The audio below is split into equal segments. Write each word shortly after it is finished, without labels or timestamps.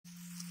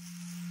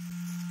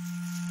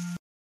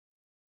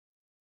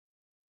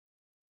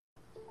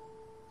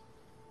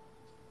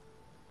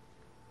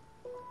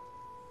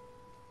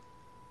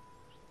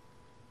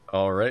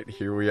Alright,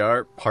 here we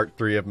are, part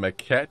 3 of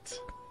Maquette.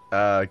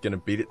 Gonna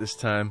beat it this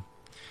time.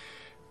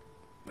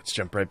 Let's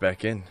jump right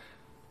back in.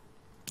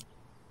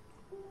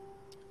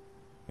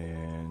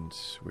 And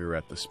we were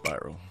at the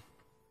spiral.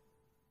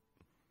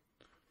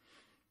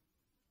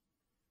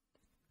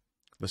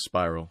 The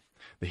spiral.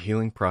 The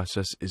healing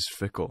process is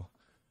fickle.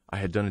 I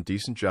had done a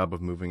decent job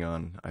of moving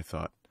on, I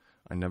thought.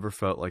 I never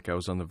felt like I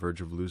was on the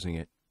verge of losing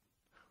it,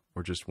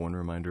 or just one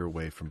reminder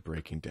away from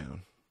breaking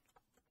down.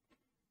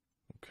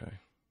 Okay.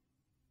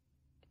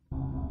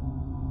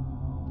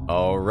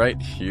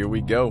 Alright, here we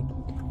go.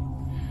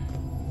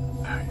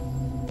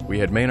 We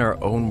had made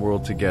our own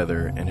world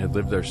together and had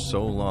lived there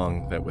so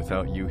long that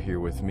without you here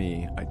with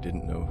me, I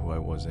didn't know who I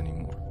was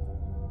anymore.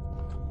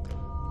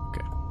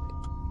 Okay.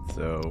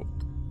 So,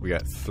 we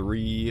got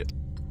three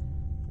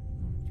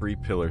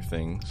pillar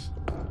things.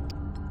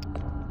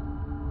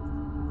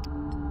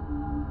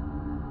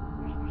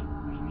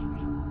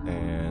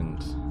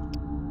 And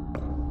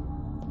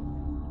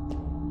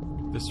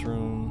this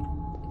room.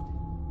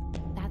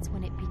 That's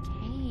when it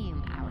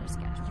became our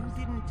schedule. You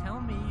didn't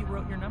tell me you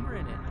wrote your number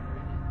in it.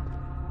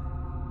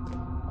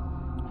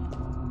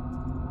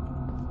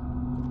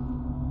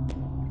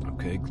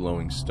 Okay,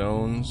 glowing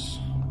stones.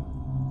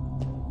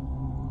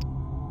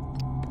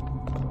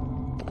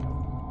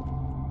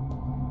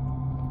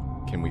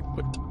 Can we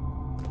put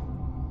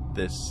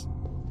this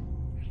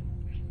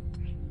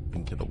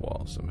into the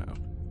wall somehow?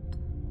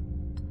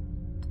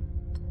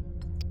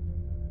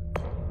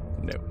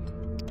 No.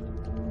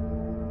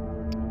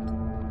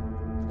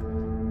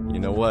 You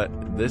know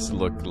what? This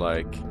looked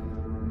like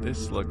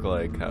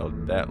how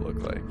that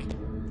looked like.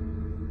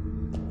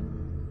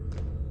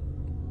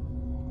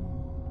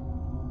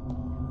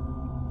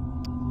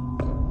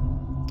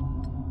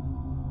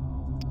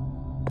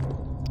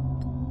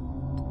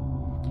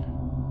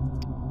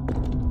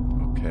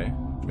 Okay,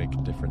 make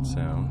a different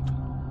sound.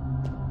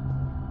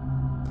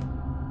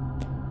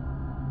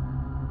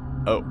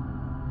 Oh.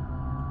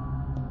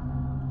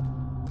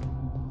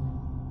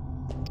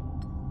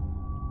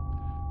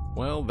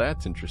 Well,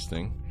 that's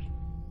interesting.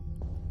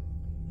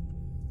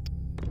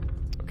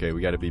 Okay,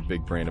 we gotta be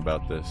big brain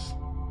about this.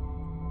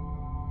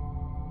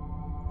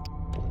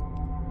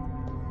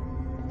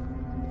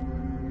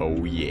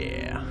 Oh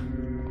yeah.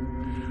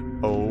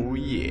 Oh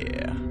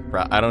yeah.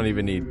 I don't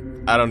even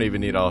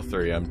need all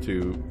three. I'm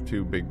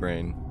too big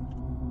brain.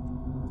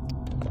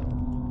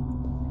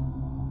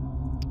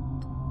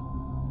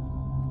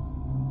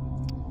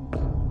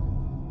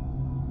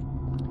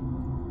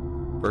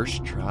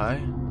 First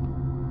try?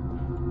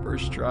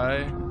 First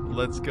try,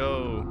 let's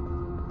go.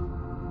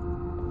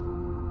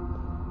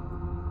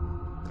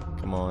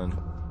 Come on.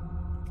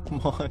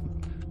 Come on.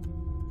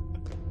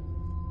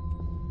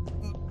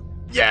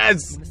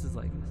 Yes! This is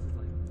like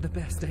the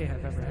best day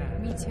I've ever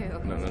had. Me too.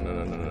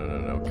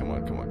 No. Come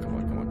on.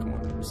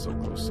 So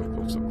close. Ugh.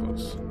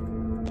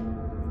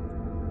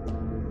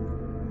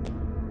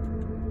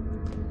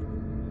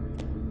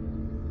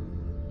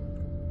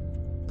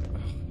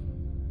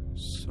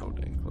 So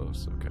dang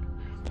close, okay.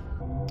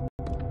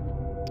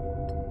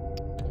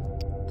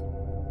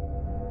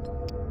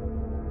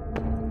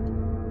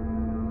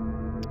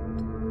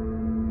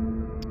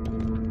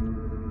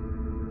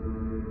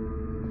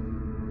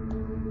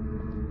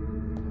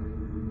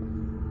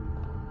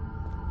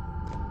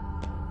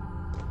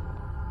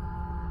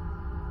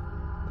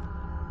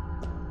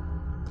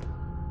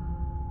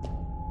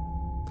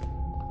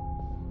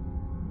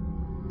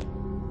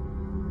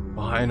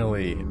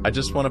 Finally, I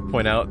just want to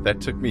point out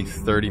that took me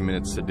 30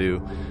 minutes to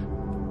do.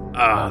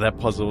 That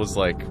puzzle was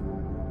like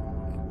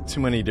too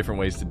many different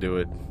ways to do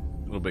it.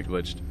 A little bit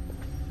glitched.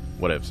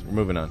 Whatevs, we're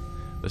moving on.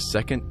 I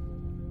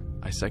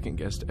second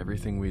guessed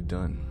everything we'd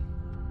done.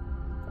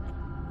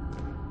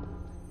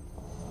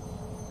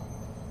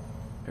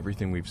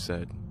 Everything we've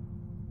said.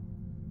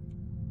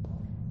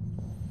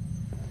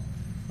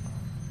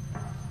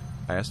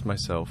 I asked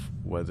myself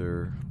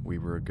whether we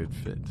were a good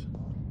fit.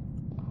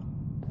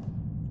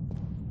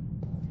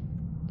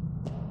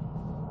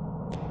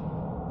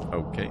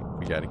 Okay,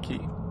 we got a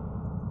key.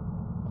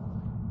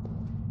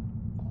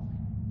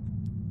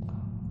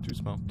 Too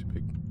small, too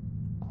big.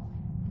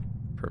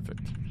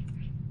 Perfect.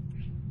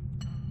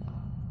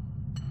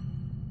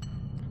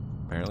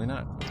 Apparently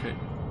not. Okay.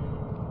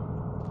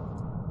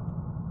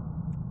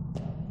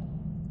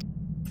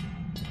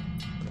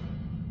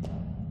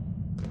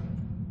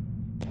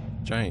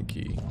 Giant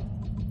key.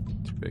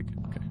 Too big.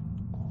 Okay.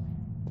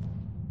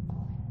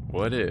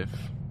 What if...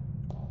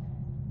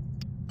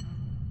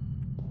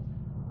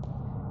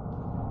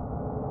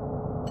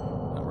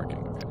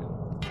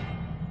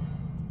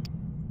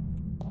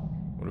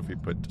 we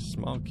put the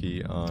small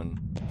key on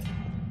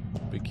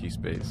big key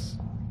space.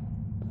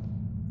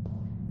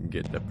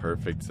 Get the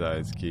perfect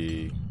size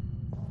key.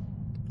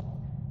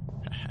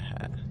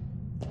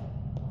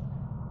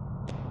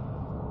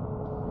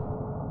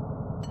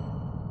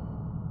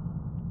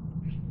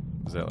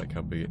 Is that like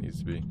how big it needs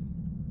to be?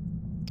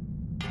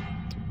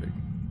 Too big.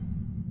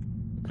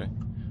 Okay.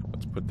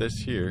 Let's put this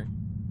here.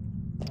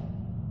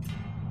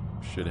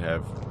 Should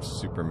have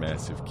super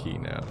massive key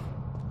now.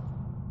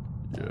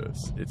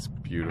 Yes, it's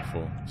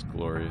beautiful. It's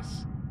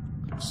glorious.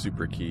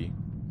 Super key.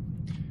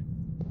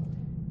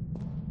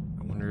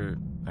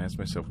 I asked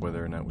myself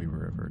whether or not we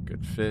were ever a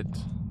good fit.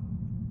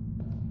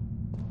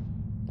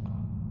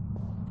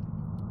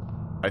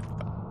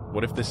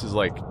 What if this is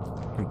like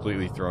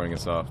completely throwing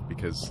us off?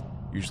 Because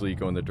usually you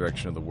go in the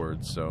direction of the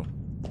words, so.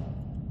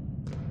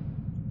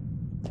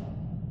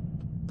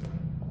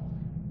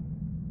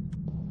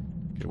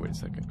 Okay, wait a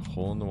second.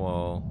 Hole in the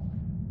wall.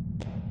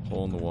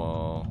 Hole in the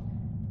wall.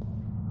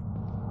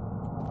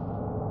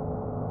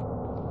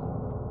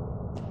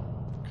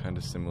 Kind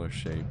of similar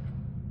shape.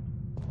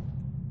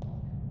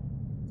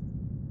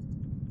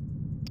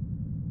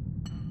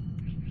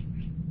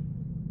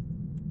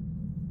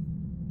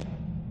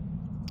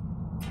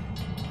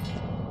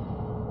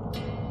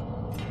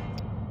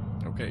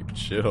 Okay,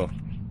 chill.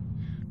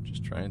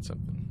 Just trying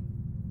something.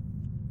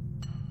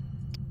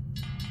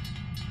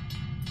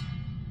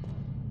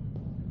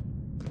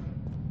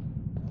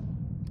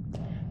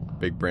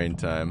 Big brain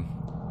time.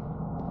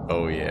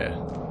 Oh yeah.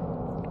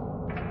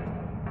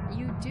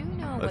 You do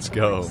know Let's what the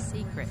go. word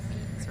secret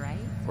means, right?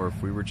 Or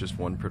if we were just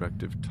one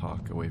productive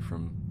talk away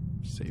from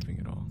saving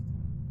it all.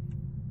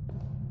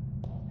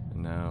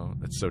 And now,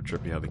 that's so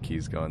trippy how the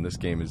key's gone. This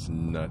game is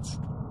nuts.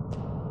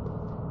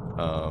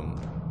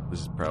 This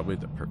is probably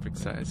the perfect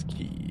size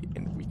key,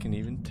 and we can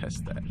even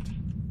test that.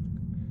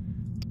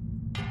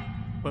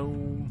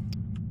 Boom.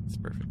 It's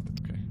perfect.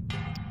 Okay.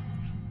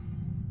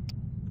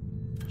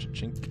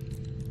 Chink.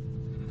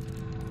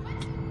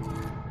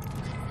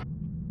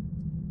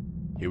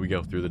 Here we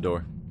go, through the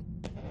door.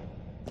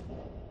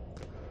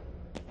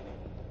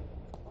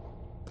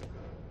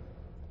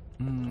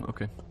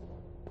 Okay.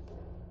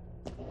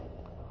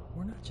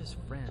 We're not just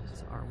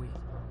friends, are we?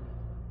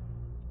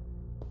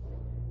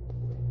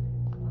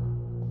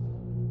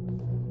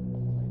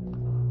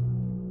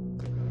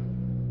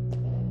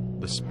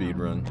 The speed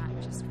run.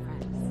 Not just friends.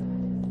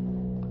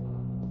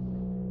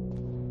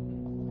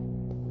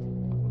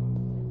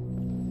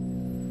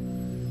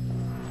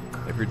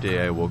 Every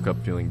day I woke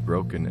up feeling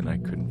broken and I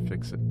couldn't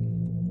fix it.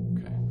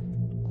 Okay.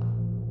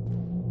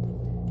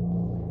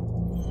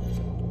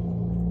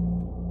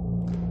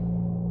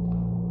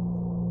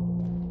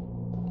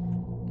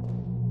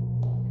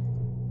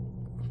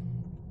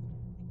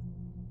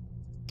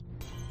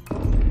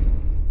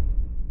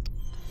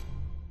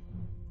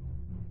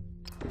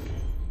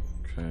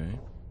 Okay.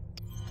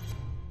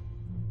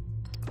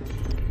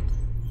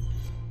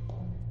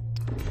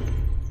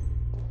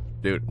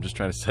 Dude, I'm just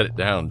trying to set it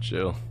down,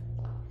 chill.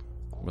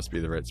 Must be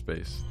the right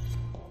space.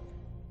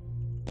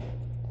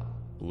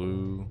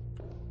 Blue.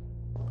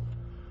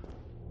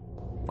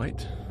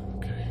 White.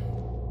 Okay.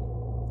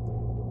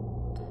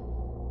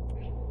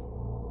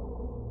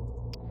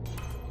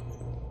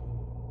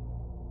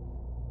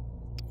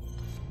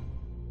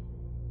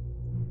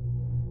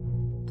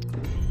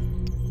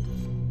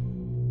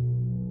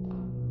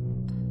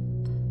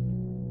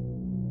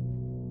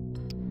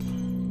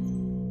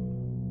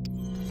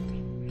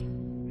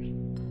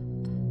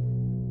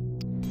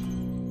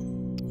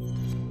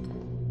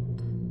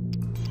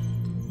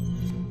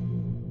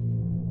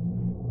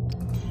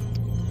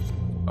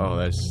 Oh,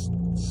 that's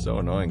so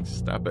annoying.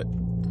 Stop it.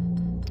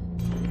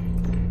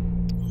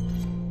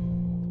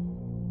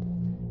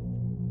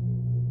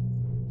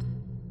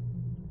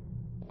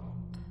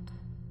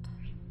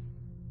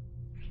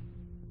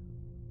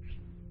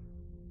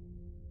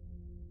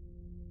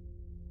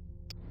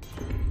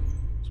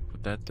 Let's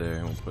put that there,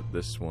 and we'll put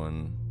this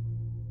one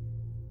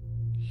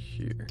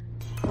here.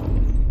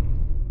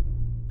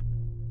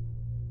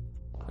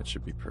 That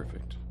should be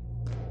perfect.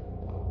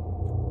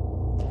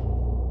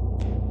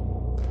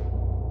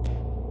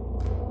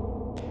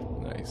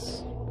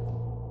 Nice.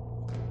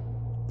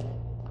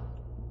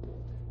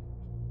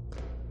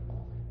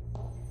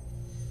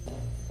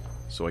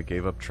 So I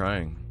gave up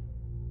trying.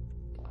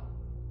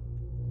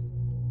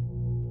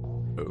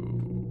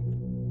 Oh.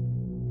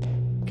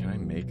 Can I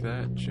make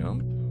that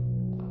jump?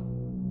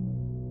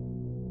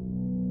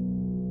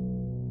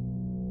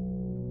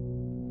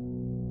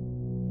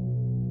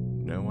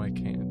 No, I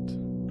can't.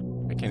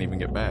 I can't even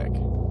get back.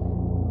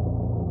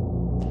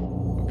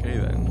 Okay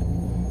then.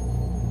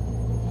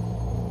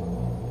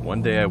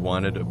 One day I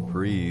wanted a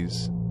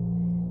breeze.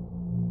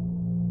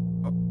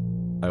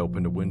 I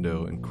opened a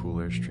window and cool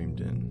air streamed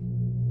in.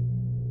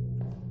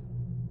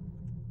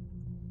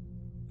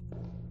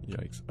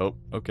 Yikes. Oh,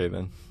 okay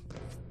then.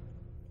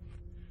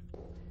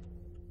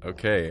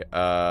 Okay,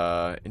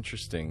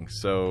 interesting.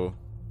 So,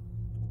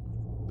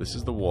 this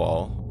is the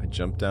wall. I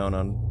jumped down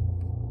on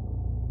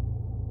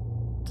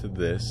to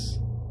this.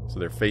 So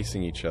they're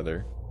facing each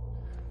other.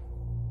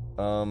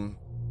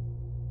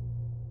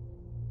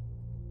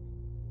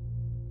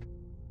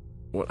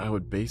 What I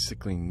would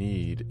basically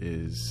need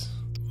is...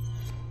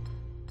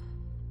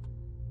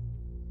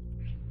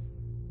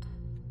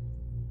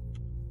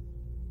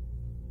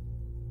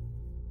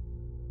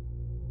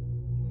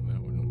 That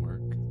wouldn't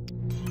work.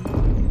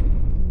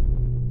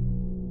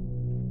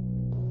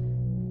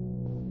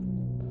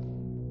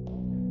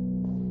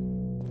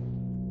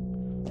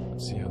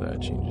 Let's see how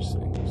that changes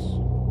things.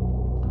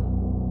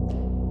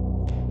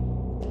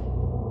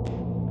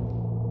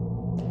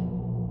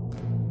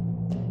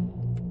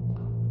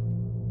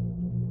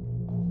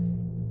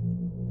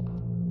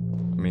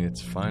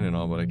 it's fine and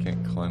all, but I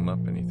can't climb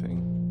up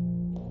anything.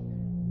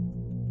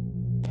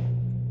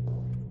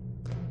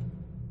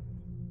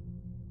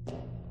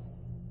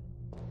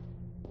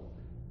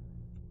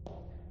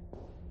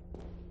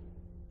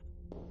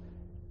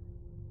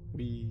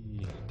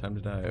 Whee! Time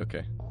to die.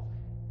 Okay.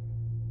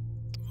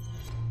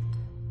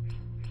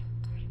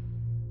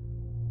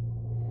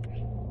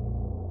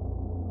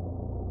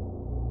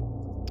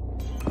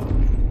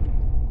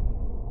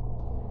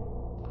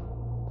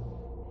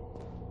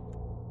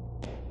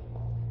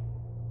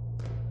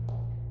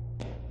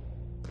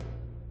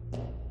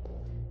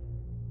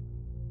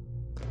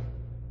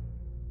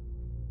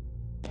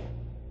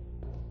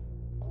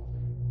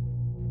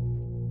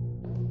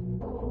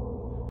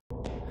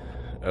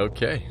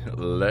 Okay,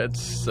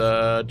 let's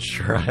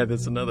try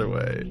this another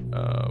way.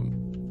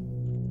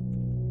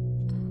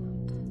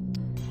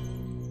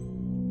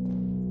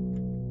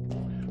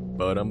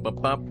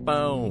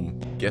 Ba-dum-ba-ba-boom.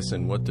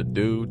 Guessing what to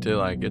do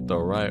till I get the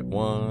right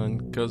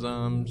one, 'cause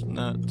I'm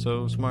not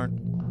so smart.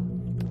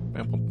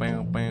 Bam,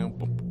 bam, bam, bam,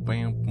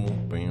 bam,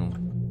 bam, bam.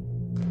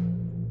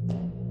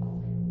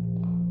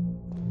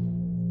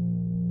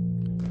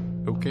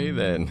 Okay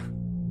then.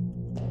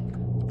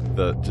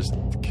 The just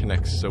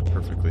connects so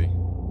perfectly.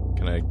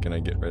 Can I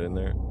get right in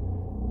there?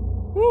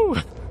 Woo!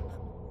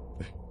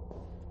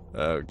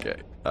 Okay.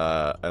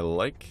 I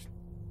like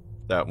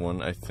that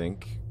one, I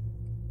think.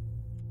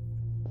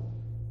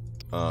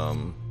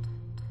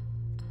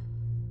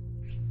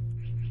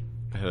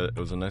 It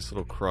was a nice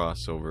little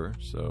crossover,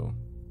 so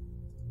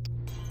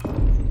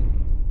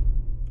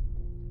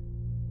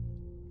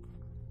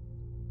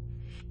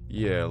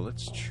yeah,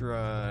 let's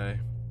try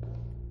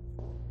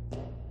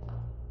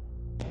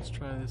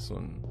this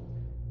one.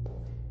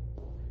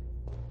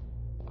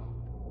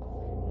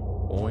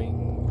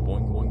 Boing,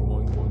 boing, boing,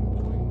 boing, boing,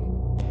 boing.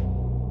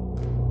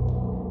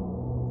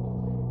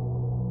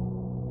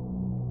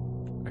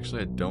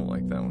 Actually, I don't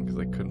like that one because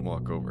I couldn't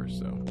walk over,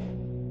 so.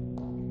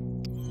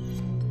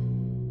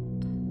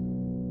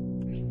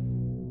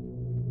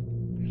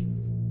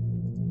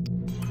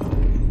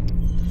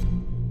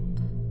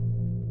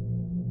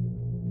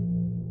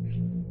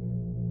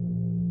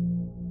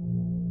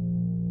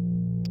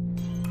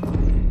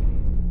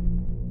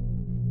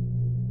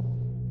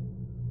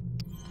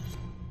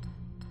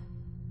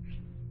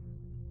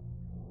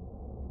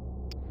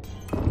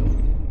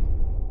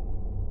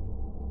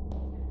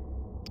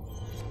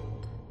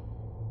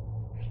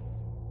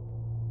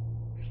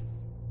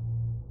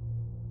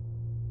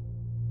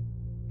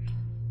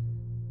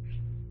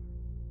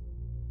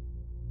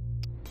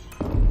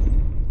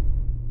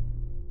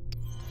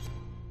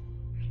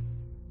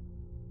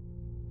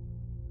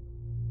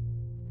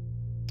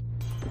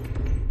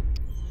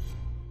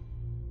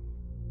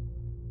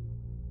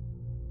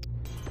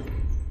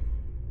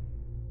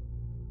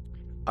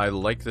 I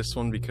like this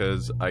one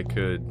because I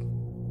could,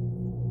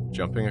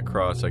 jumping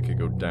across, I could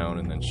go down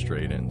and then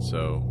straight in,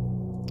 so.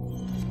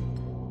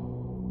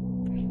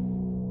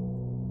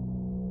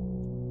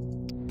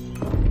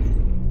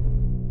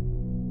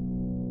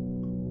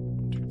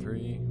 1, 2,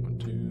 3, 1,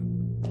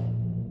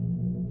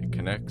 2. It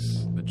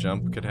connects, the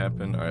jump could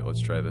happen. Alright,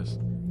 let's try this.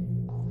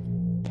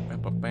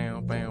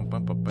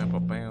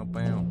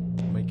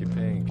 Making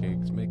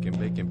pancakes, making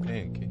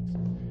pancakes.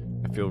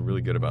 I feel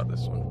really good about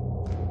this one.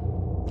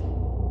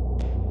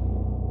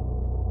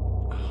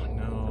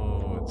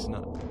 It's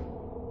not.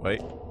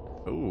 Wait.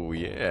 Oh,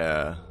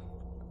 yeah.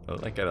 I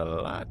like it a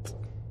lot.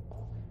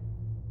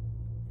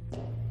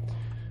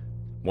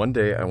 One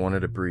day I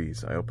wanted a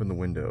breeze. I opened the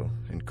window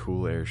and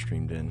cool air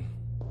streamed in.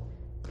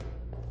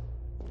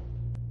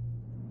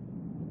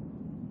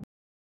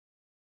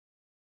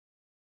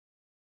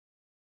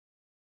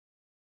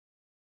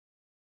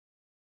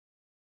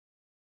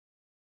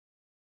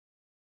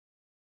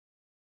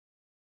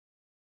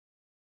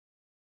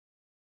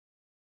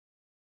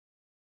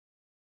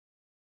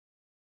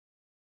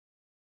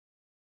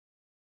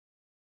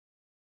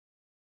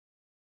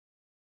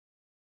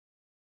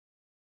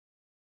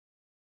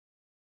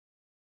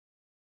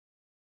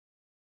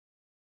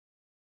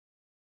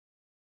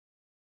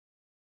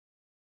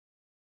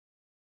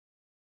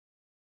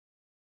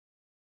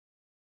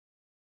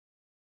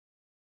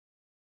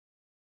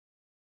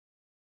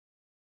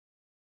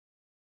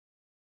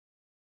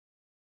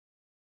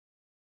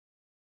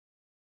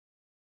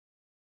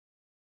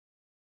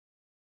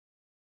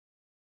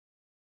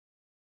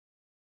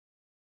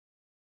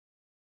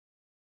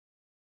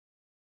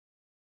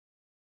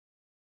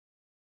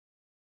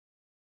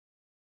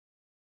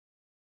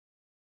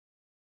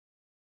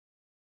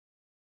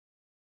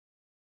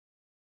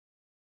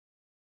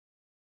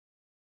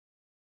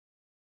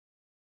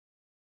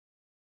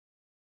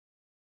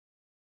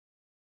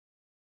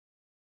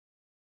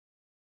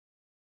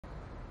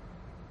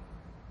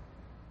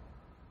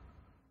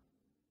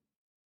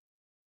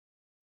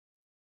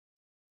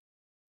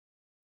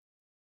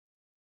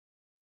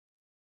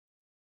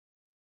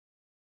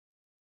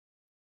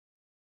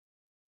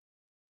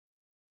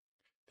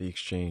 The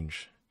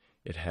exchange.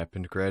 It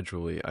happened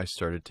gradually. I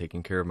started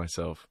taking care of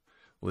myself,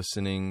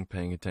 listening,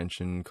 paying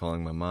attention,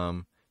 calling my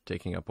mom.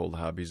 Taking up old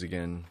hobbies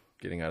again.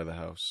 Getting out of the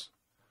house.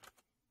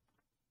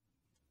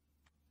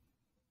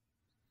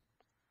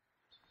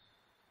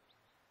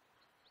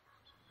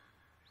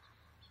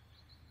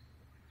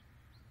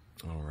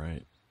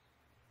 Alright.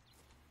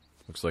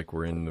 Looks like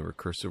we're in the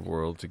recursive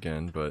worlds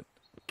again, but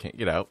can't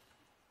get out.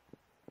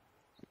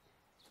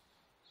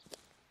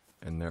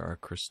 And there are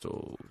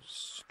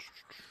crystals.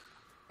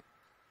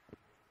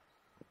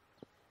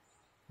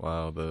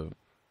 Wow, the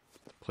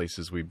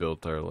places we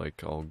built are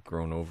like all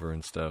grown over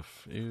and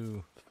stuff.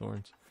 Ew,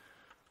 thorns.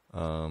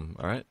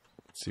 Alright,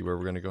 let's see where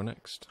we're gonna go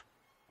next.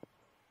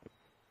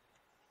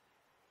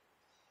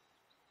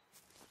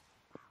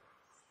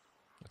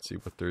 Let's see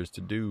what there is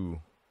to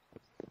do.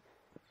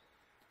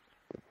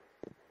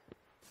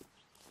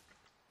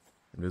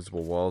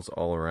 Invisible walls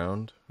all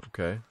around.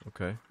 Okay,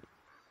 okay.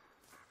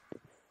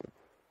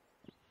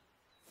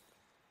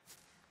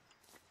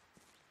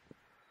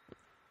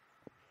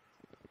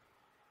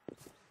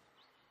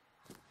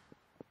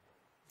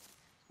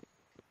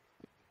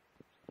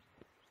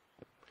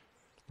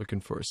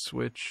 Looking for a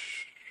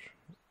switch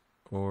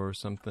or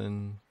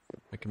something.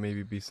 There can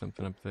maybe be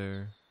something up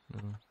there.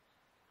 No.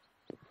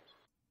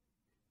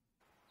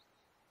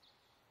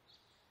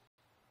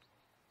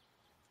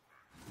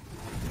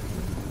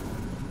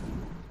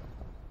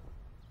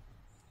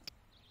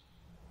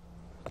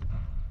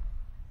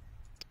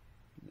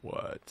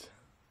 What?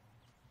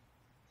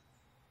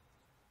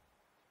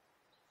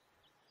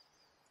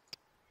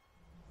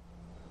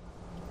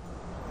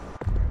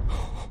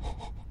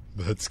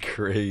 That's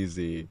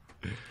crazy.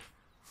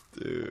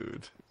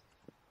 Dude.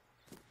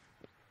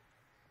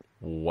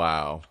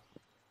 Wow.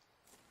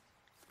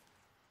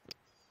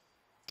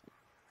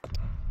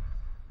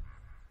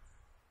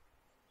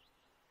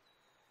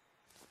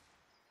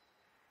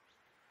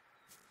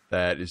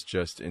 That is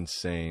just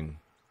insane.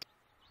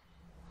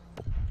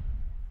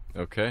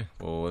 Okay,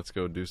 well, let's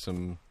go do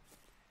some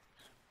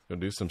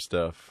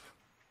stuff.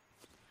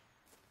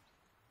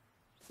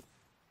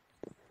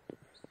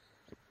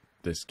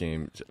 This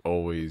game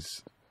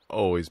always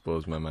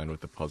blows my mind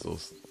with the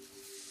puzzles.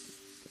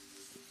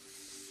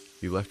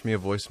 You left me a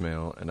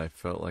voicemail, and I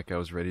felt like I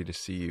was ready to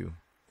see you,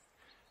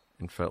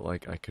 and felt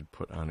like I could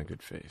put on a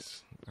good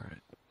face. All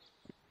right.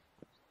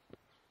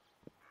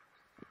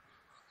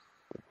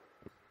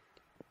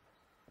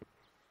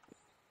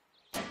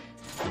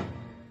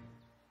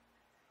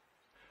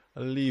 A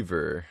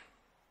lever.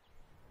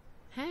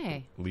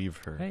 Hey. Leave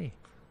her. Hey.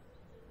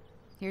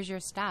 Here's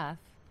your stuff.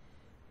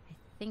 I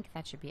think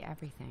that should be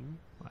everything.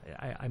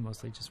 I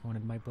mostly just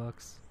wanted my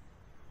books.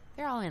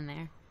 They're all in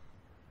there.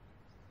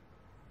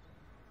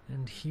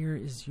 And here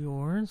is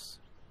yours.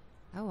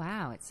 Oh,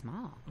 wow, it's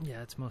small.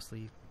 Yeah, it's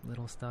mostly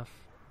little stuff.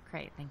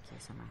 Great, thank you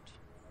so much.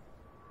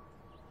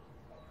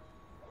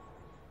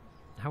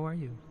 How are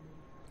you?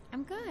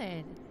 I'm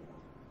good.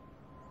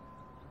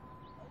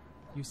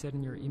 You said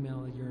in your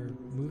email you're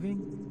moving?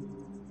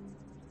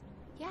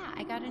 Yeah,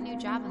 I got a new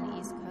job on the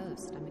East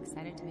Coast. I'm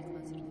excited to be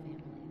closer to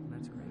family.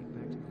 That's great.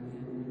 Back to the plan.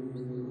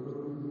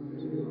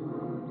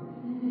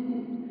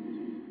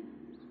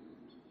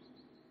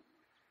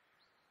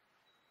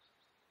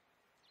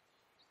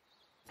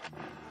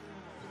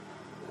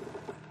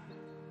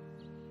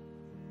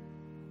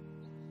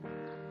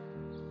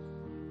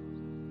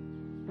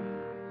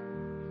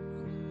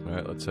 All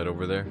right, let's head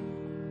over there.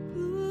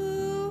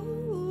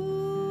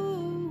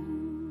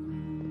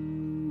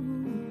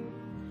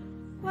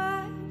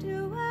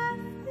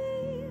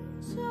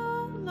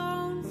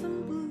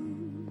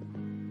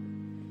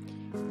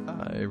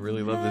 I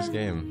really love this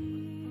game.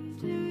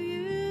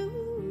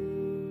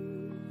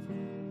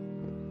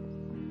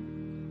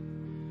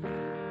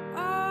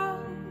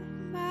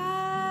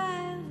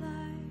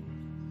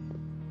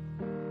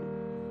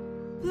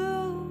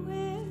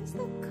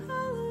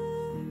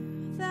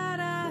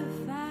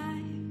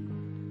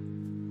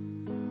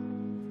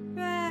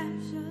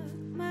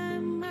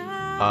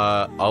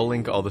 I'll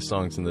link all the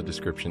songs in the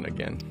description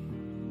again.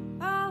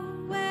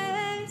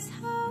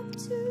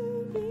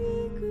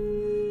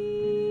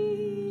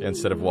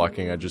 Instead of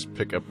walking, I just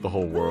pick up the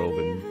whole world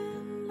and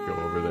go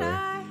over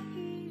there.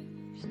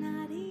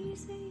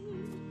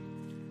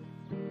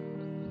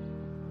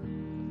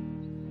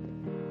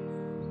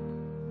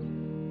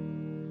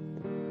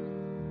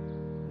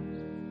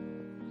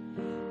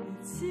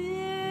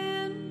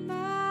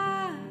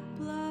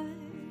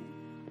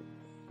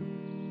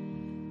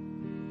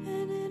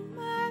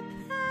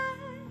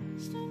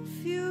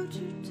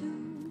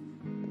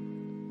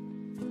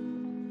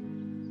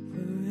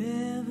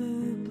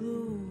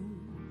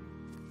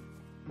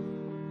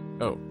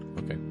 Oh,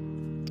 okay.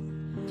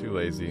 Too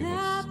lazy.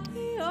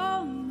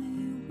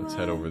 Let's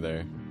head over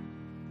there.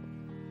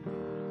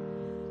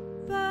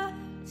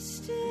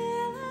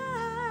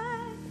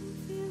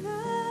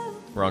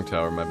 Wrong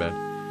tower, my bad.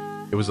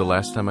 It was the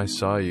last time I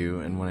saw you,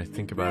 and when I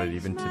think about it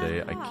even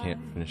today, I can't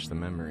finish the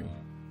memory.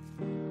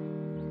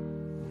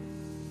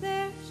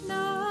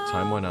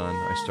 Time went on,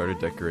 I started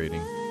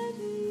decorating.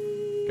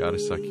 Got a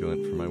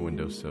succulent for my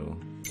windowsill.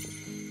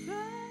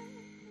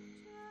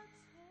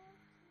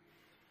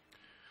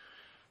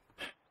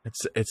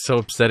 It's so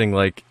upsetting.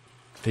 Like,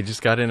 they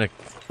just got in a...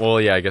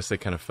 Well, yeah, I guess they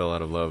kind of fell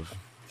out of love.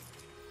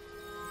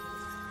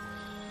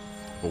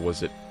 But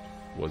was it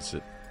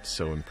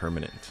so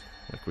impermanent,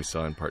 like we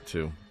saw in part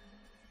 2?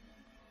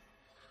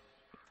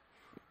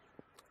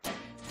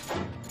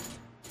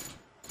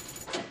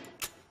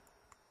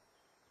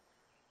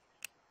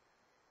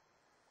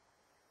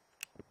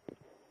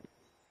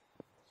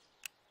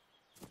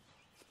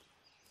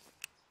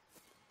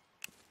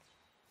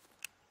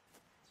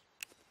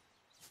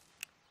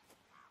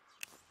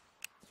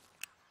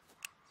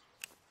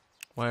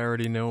 Well, I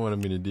already know what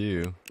I'm gonna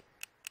do.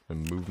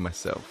 And move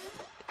myself.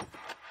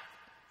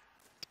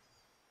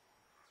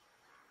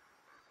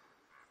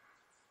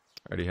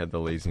 Already had the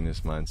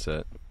laziness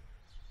mindset.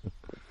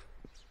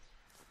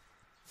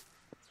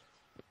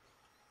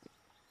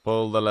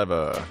 Pull the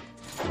lever,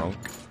 punk.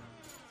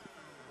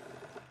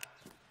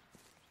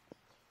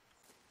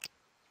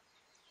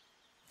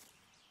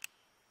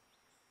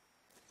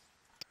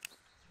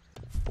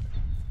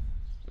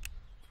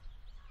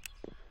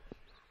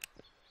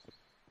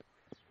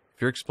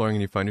 If you're exploring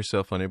and you find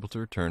yourself unable to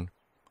return,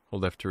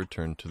 hold F to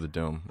return to the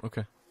dome.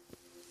 Okay.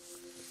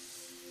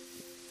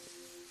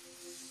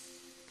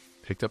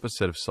 Picked up a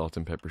set of salt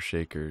and pepper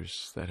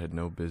shakers that had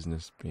no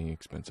business being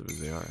expensive as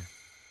they are.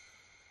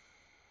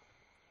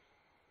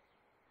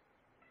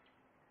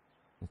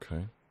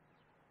 Okay.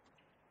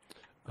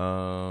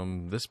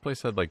 This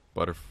place had like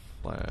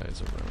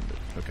butterflies around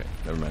it. Okay,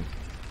 never mind.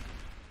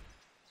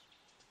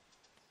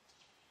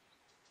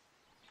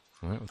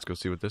 Alright, let's go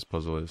see what this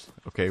puzzle is.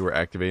 Okay, we're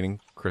activating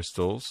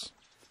crystals.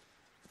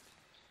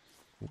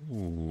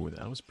 Ooh,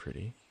 that was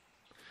pretty.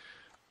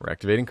 We're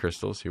activating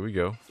crystals. Here we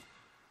go.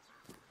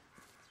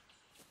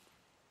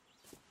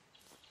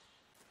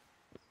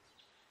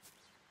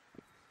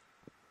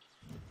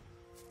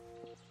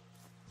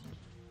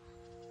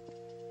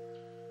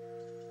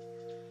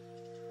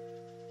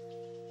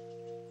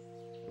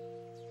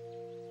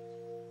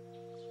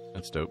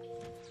 That's dope.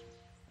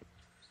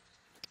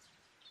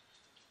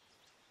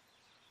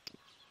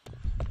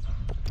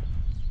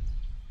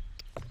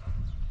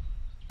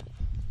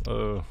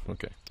 Oh,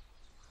 okay.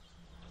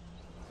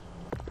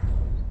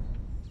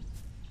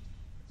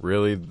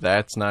 Really?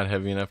 That's not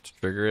heavy enough to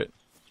trigger it?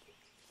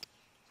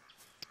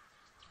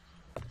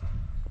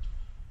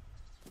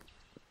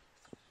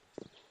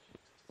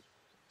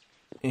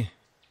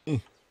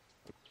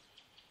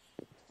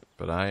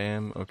 But I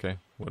am? Okay,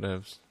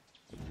 whatevs.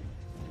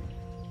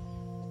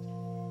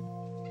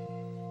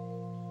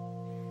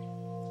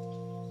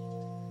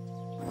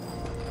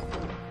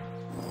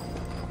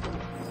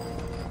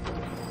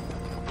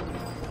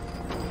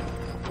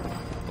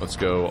 Let's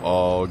go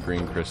all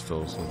green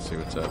crystals. Let's see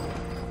what's up.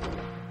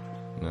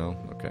 No?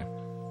 Okay.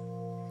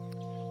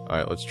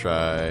 Alright, let's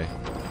try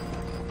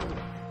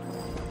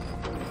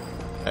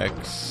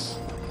X.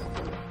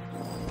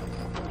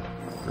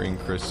 Green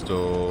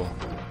crystal.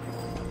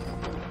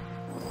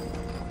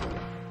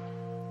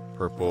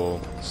 Purple.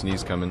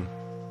 Sneeze coming.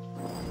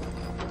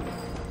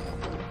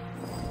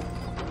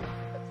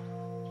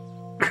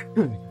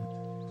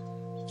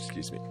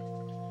 Excuse me.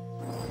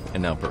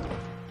 And now purple.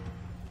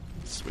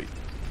 Sweet.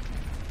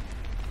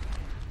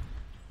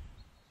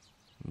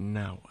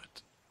 Now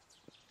what?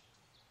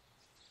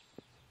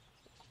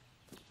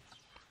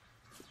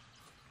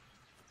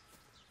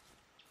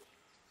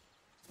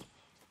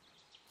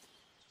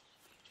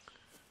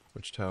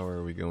 Which tower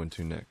are we going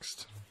to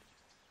next?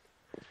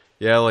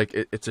 Yeah, like,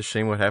 it's a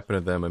shame what happened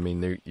to them. I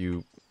mean,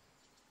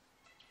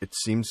 it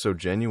seemed so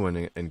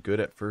genuine and good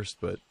at first,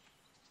 but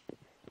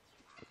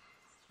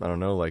I don't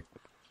know, like,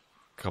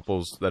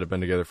 couples that have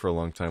been together for a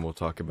long time will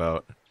talk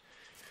about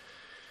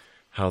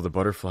how the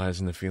butterflies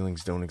and the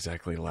feelings don't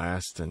exactly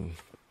last, and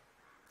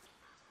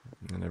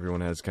everyone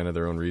has kind of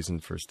their own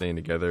reason for staying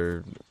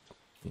together.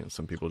 You know,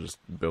 some people just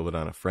build it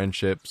on a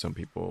friendship, some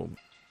people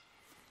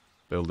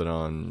build it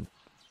on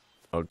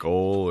a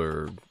goal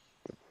or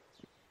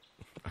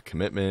a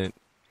commitment.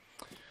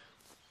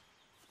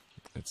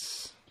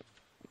 It's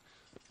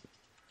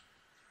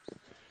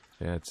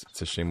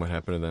a shame what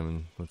happened to them,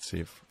 and let's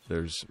see if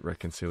there's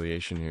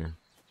reconciliation here.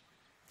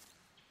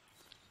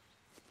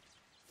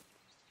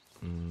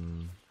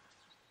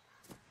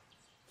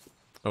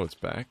 Oh, it's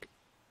back.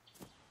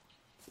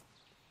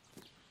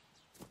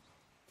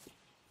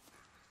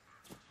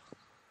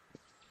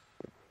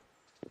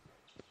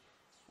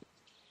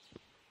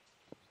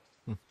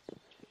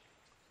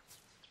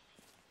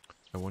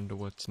 I wonder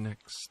what's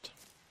next.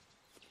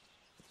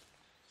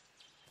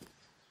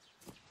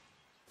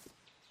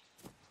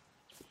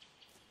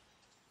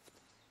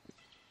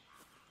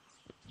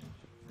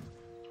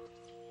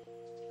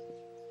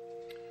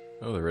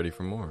 Oh, they're ready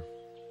for more.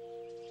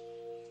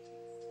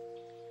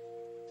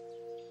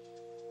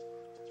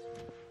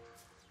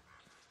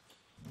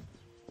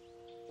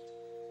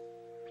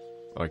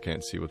 Oh, I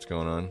can't see what's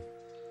going on.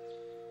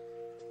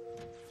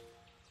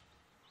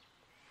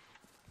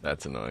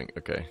 That's annoying.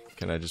 Okay,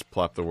 can I just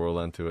plop the world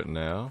onto it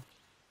now?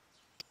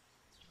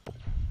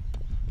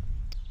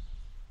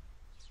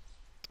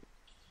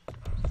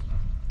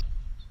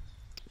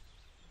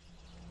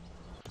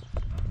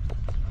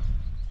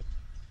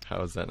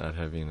 How is that not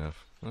heavy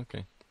enough?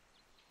 Okay.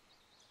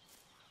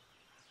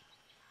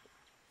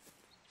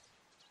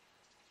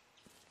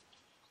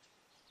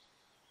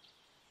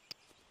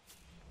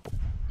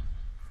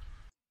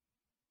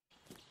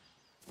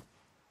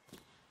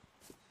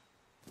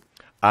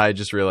 I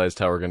just realized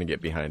how we're going to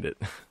get behind it.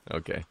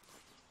 Okay.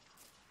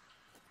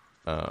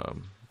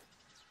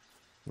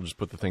 We'll just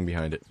put the thing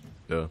behind it.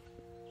 Duh.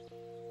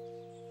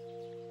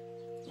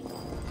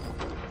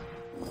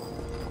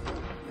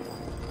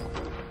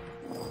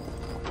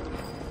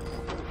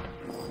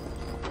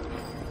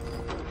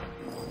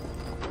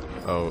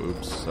 Oh,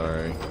 oops,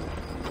 sorry.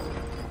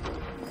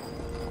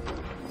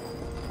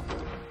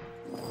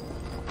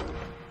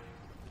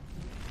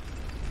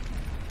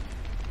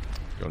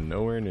 Go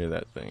nowhere near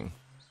that thing.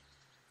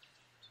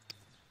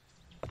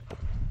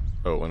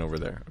 Oh, it went over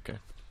there. Okay.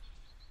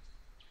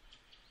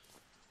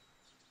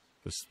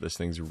 This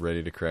thing's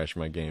ready to crash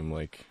my game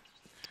like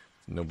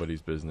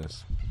nobody's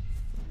business.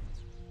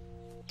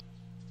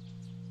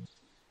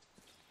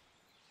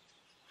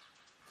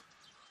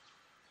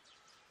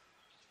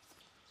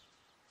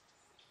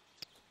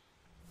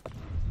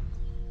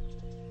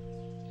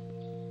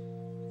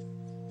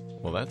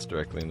 Well, that's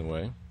directly in the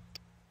way.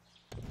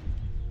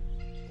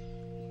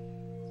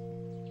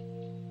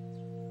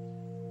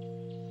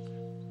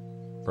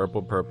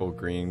 Purple, purple,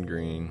 green,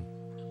 green.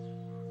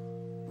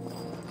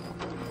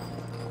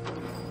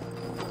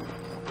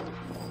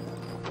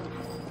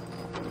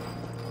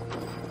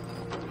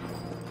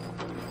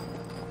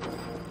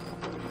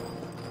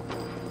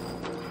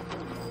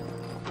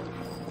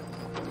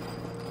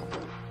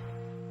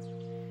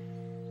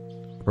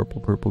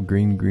 Purple, purple,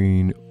 green,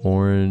 green,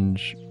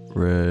 orange,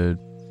 red,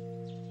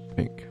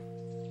 pink.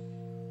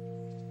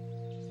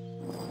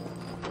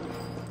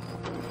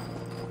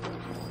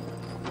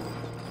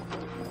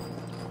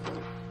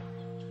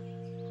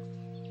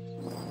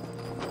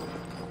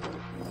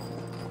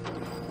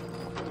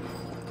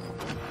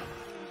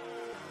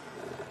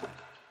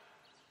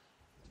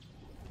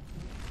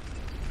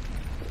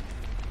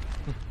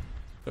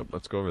 Oh,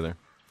 let's go over there.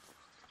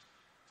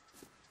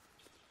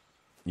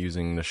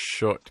 Using the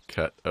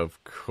shortcut,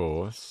 of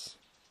course.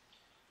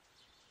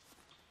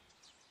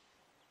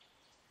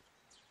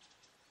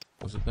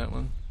 Was it that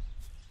one?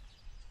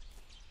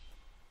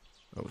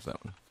 Oh, it was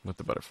that one. With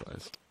the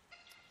butterflies.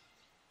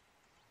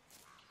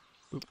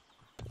 Oop.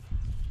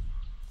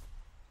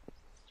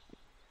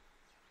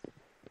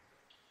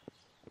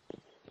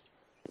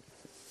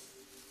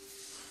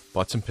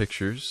 Bought some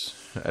pictures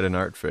at an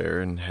art fair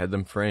and had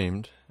them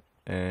framed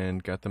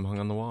and got them hung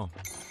on the wall.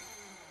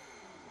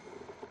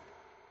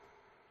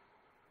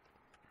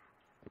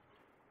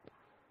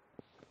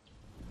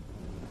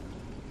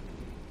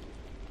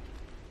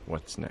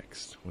 What's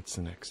next? What's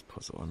the next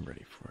puzzle? I'm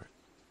ready for it.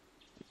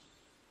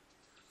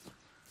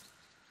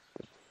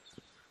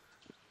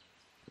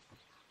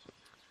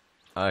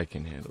 I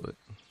can handle it.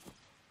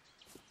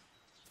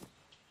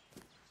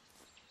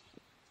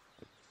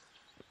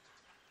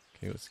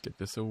 Okay, let's get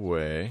this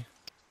away.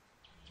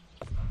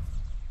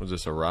 Was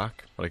this a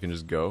rock? But I can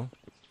just go?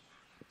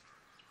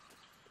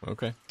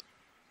 Okay.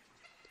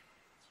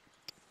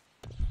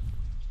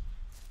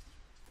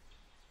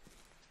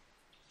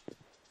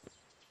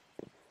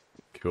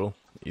 Cool.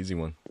 Easy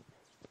one.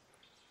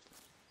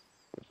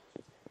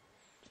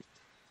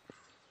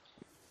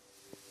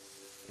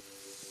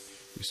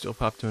 You still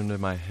popped into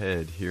my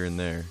head here and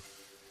there.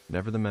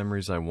 Never the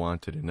memories I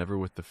wanted and never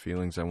with the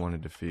feelings I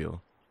wanted to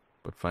feel.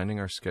 But finding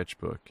our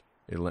sketchbook,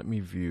 it let me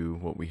view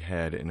what we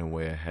had in a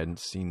way I hadn't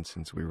seen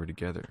since we were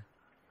together.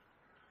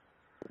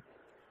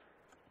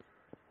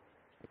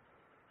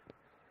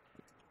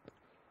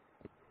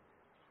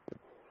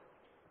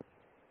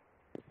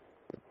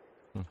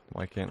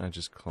 Why can't I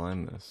just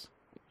climb this?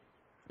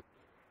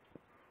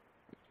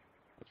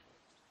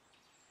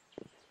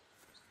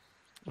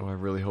 Oh, I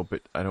really hope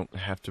I don't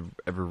have to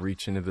ever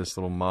reach into this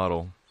little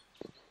model.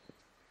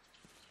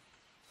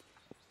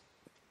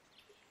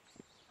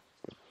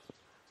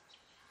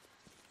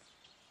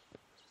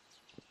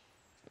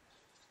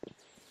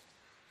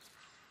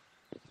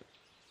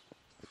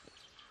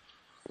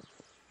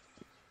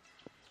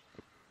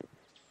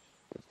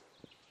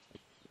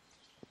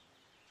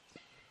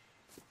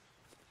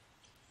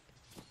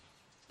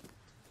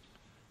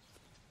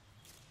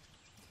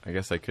 I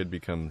guess I could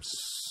become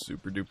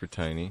super duper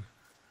tiny.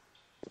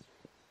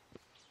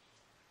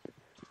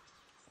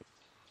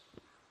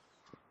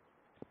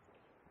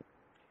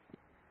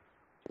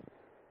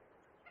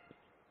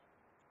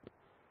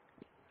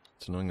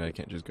 It's annoying that I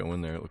can't just go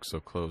in there. It looks so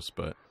close,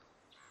 but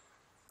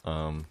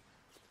yeah,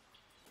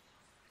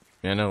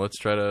 no,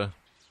 let's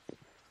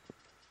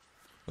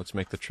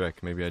make the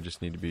trek. Maybe I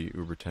just need to be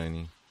uber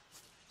tiny.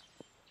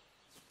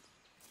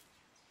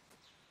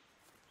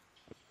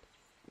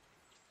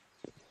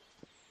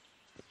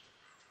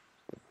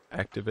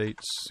 Activate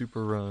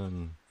super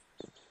run.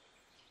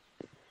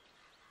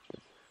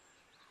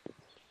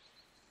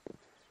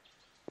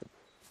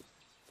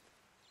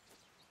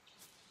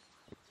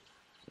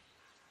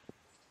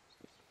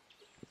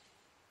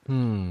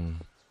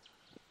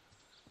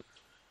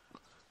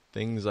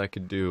 Things I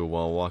could do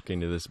while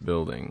walking to this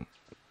building.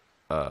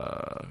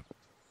 Go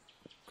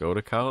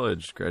to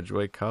college,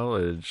 graduate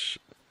college,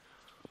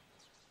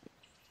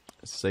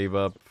 save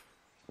up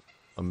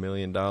 $1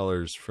 million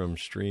from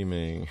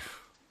streaming.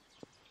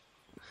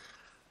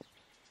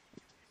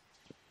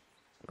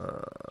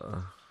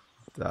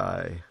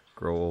 Die.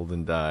 Grow old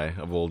and die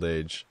of old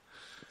age.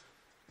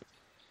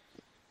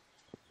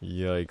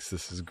 Yikes,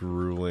 this is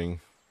grueling.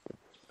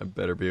 I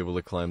better be able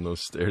to climb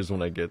those stairs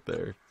when I get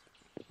there.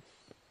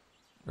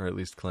 Or at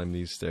least climb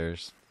these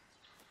stairs.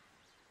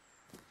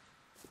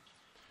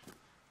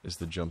 Is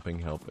the jumping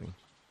helping?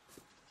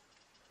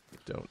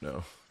 Don't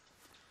know.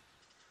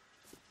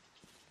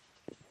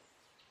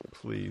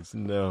 Please,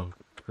 no.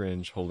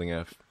 Cringe, holding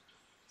F.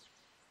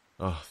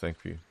 Oh, thank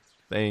you.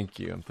 Thank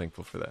you, I'm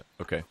thankful for that.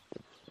 Okay.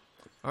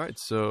 Alright,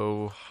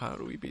 so how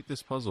do we beat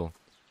this puzzle?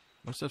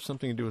 Must have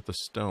something to do with the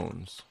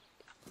stones.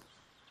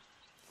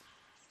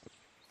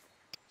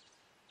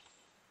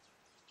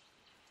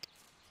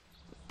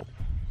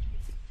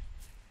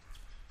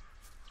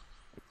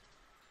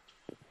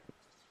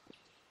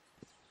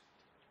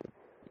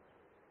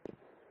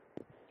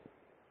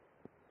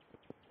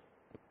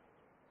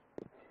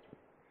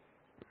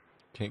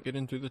 Can't get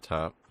in through the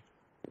top.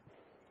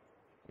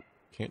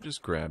 Can't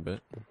just grab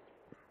it.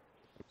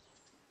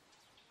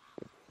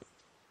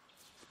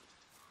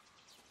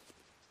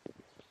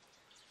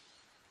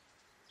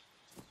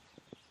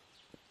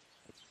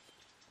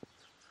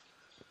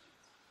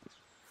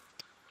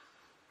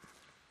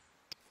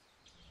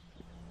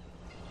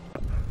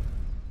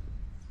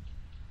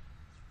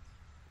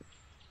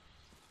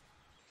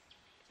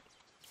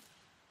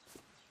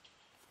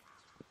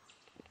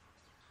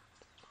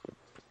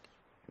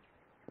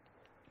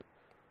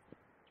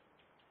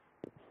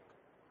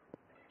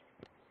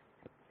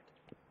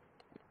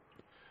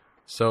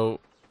 So,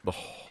 the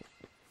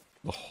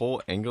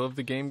whole angle of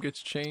the game gets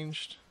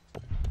changed.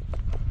 So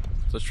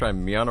let's try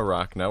me on a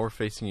rock. Now we're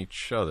facing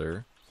each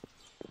other.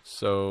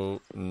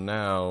 So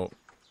now,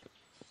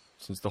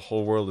 since the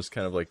whole world is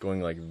kind of like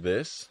going like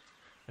this,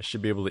 I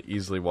should be able to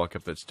easily walk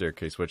up that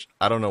staircase, which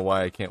I don't know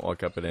why I can't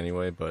walk up it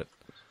anyway, but...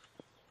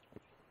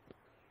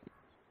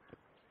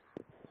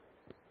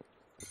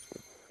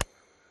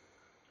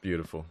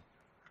 Beautiful.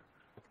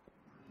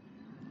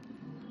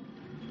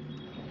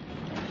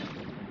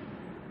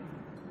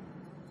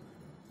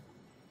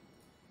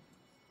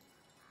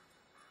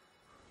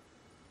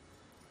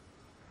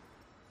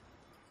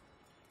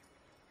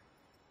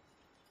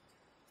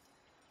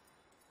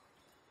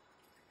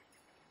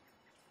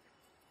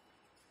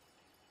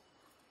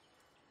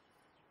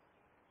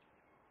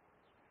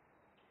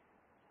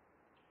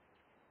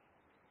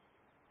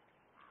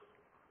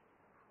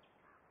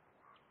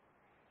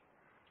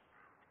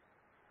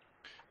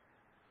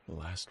 The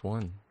last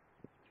one.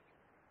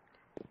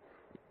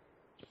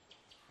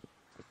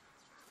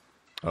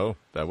 Oh,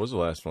 that was the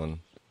last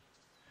one.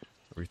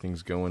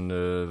 Everything's going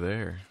to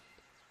there.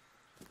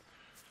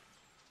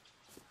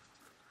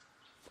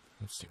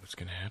 Let's see what's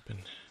gonna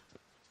happen.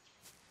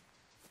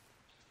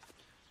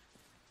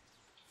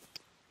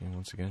 And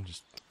once again,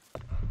 just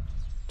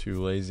too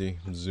lazy.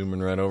 I'm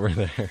zooming right over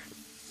there.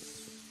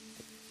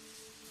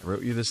 I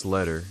wrote you this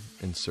letter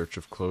in search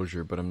of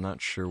closure, but I'm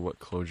not sure what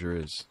closure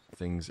is.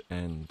 Things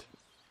end.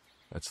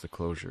 That's the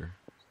closure.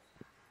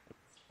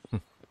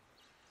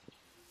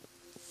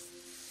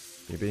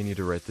 Maybe I need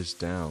to write this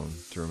down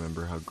to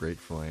remember how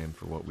grateful I am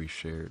for what we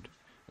shared.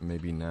 And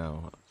maybe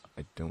now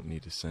I don't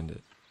need to send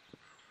it.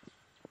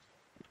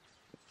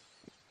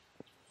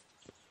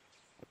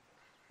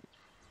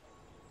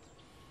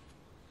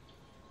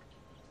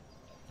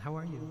 How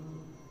are you?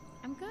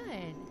 I'm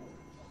good.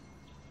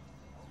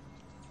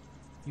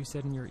 You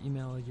said in your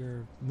email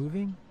you're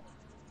moving?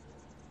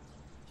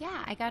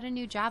 Yeah, I got a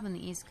new job on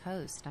the East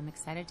Coast. I'm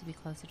excited to be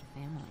closer to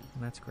family.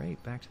 That's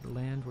great. Back to the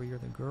land where you're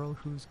the girl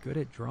who's good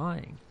at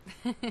drawing.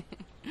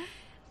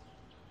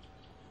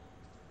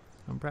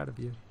 I'm proud of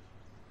you.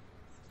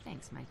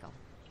 Thanks, Michael.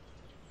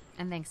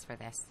 And thanks for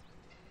this.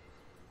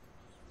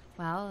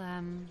 Well,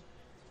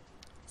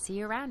 see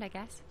you around, I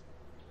guess.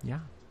 Yeah,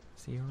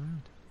 see you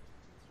around.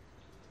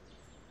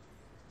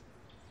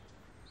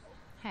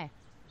 Hey.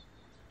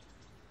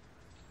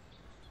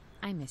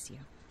 I miss you.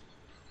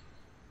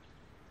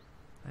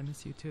 I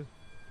miss you too.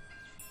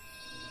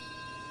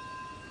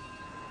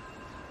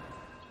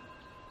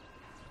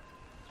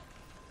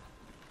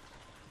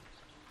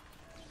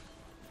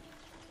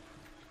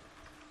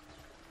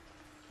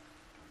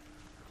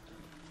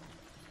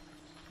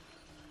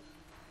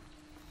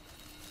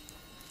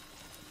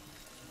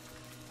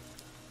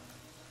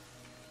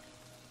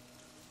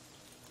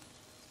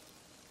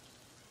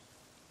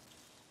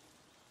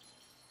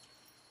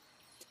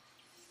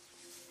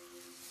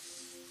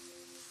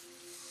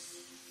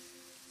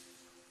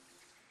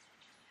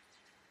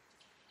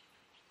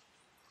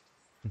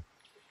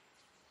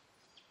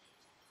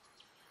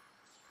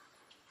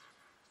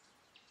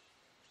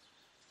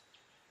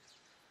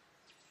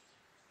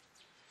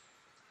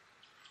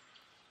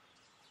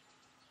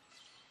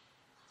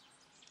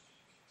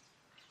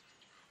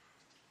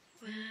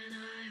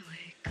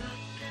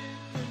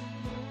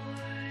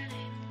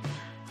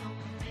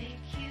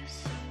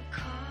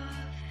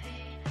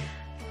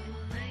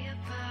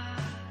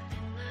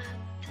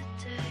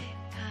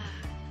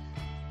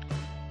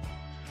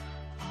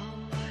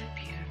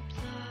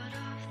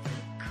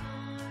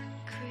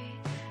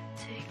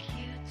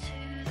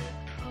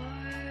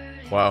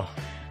 Wow.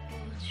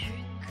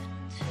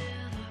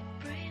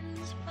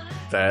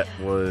 That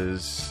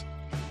was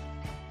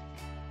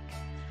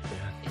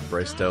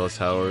Bryce Dallas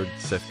Howard,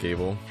 Seth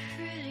Gable.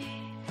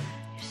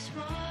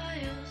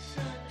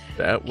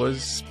 That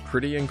was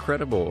pretty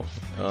incredible.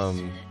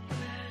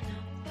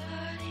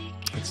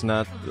 It's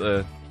not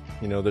the,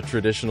 the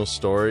traditional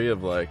story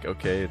of like,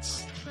 okay,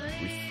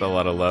 we fell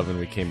out of love and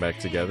we came back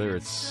together.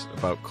 It's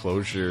about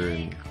closure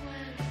and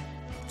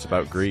it's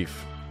about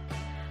grief.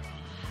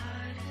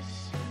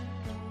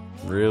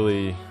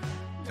 Really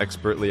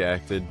expertly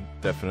acted,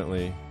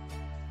 definitely.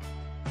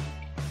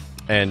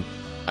 And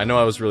I know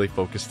I was really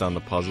focused on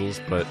the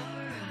puzzles, but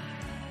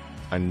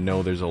I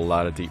know there's a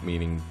lot of deep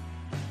meaning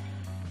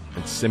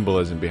and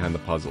symbolism behind the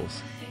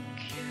puzzles.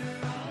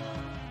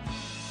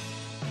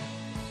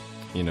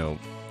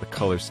 The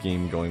color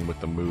scheme going with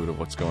the mood of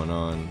what's going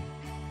on.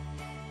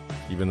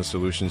 Even the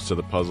solutions to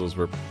the puzzles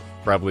were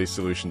probably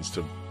solutions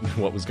to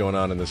what was going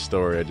on in the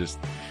story. I just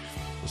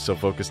was so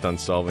focused on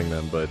solving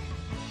them, but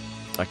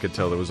I could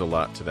tell there was a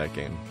lot to that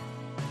game.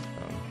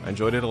 I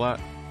enjoyed it a lot.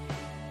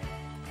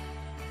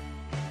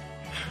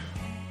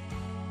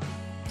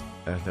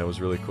 That was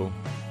really cool.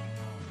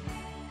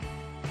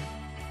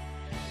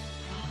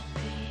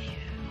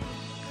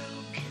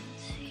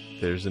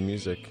 There's the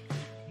music.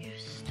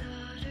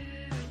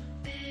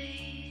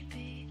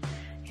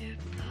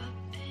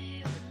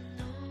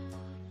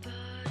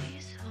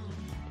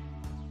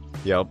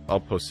 Yeah, I'll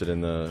post it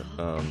in the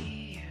I'll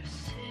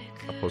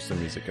post the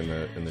music in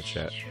the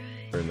chat,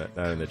 or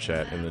not in the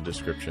chat, in the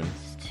description.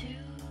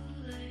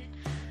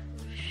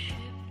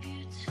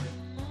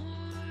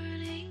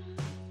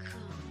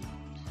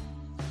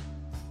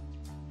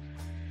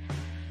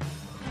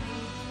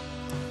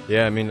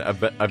 Yeah, I mean,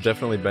 I've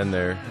definitely been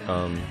there.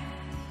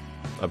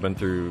 I've been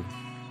through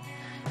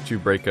 2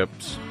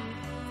 breakups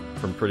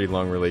from pretty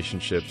long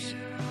relationships.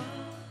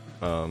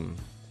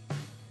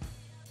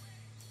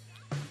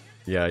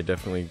 Yeah, I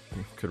definitely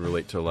could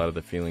relate to a lot of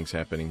the feelings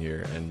happening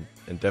here,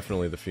 and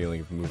definitely the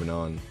feeling of moving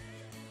on.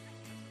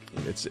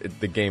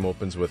 The game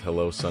opens with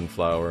 "Hello,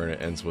 Sunflower" and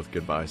it ends with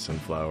 "Goodbye,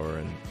 Sunflower,"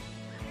 and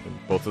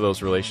both of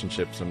those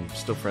relationships, I'm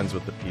still friends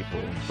with the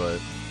people, but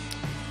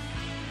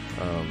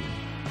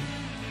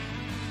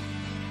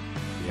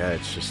yeah,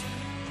 it's just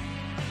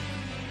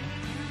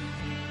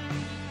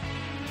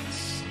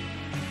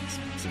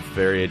it's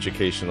very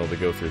educational to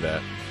go through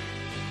that,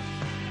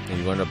 and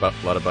you learn a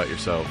lot about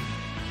yourself.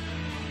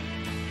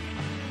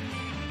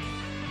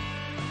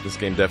 This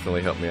game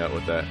definitely helped me out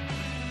with that.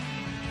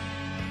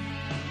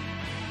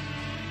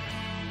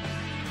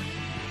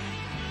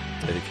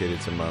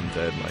 Dedicated to Mom,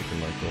 Dad, Mike, and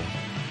Michael.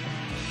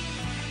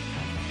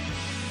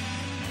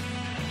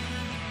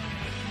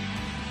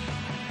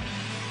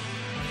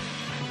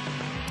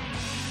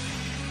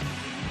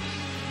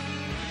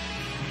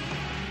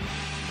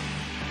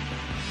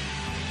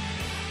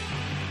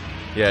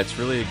 Yeah, it's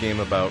really a game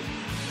about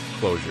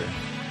closure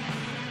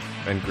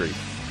and grief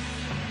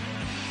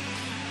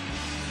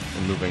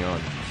and moving on.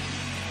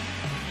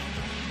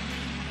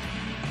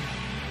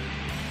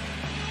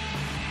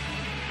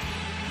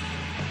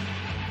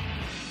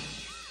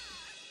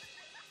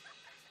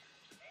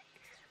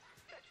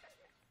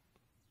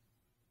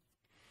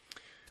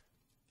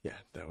 Yeah,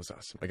 that was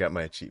awesome. I got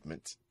my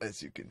achievement,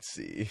 as you can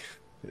see.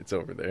 It's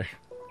over there.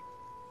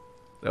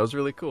 That was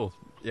really cool.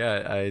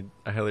 Yeah,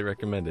 I highly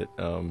recommend it.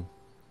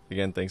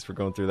 Again, thanks for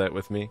going through that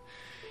with me.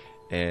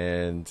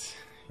 And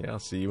yeah, I'll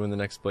see you in the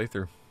next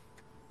playthrough.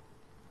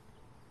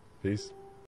 Peace.